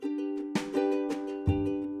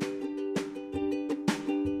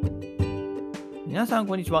皆さん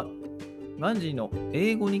こんにちは。ガンジーの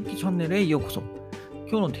英語日記チャンネルへようこそ。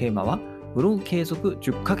今日のテーマはブログ継続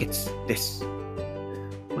10ヶ月です。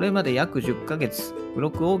これまで約10ヶ月ブロ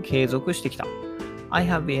グを継続してきた。I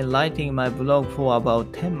have been writing my blog for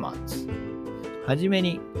about 10 months. はじめ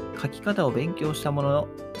に書き方を勉強したものの、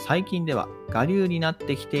最近では我流になっ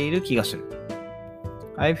てきている気がする。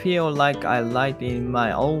I feel like I write in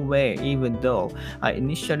my own way even though I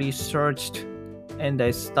initially searched and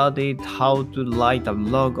I studied how to write a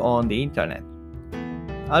blog on the internet.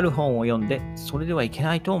 ある本を読んで、それではいけ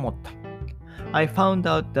ないと思った。I found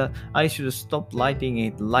out that I should stop writing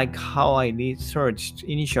it like how I researched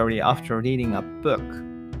initially after reading a book.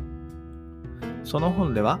 その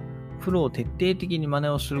本では、プロを徹底的に真似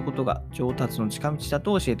をすることが上達の近道だ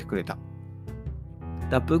と教えてくれた。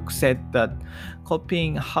The book said that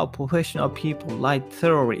copying how professional people write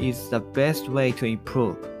thoroughly is the best way to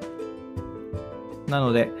improve. な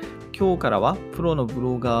ので、今日からはプロのブ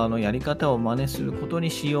ロガーのやり方を真似することに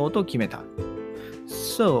しようと決めた。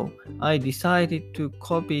So, I decided to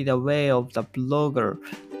copy the way of the blogger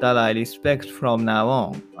that I respect from now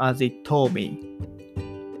on, as it told me.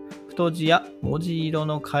 太字や文字色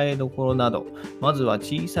の変えどころなど、まずは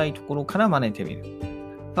小さいところから真似てみる。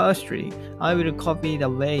Firstly, I will copy the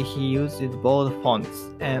way he uses bold fonts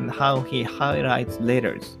and how he highlights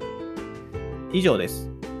letters. 以上です。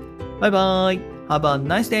バイバイ。Have a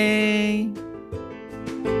nice day!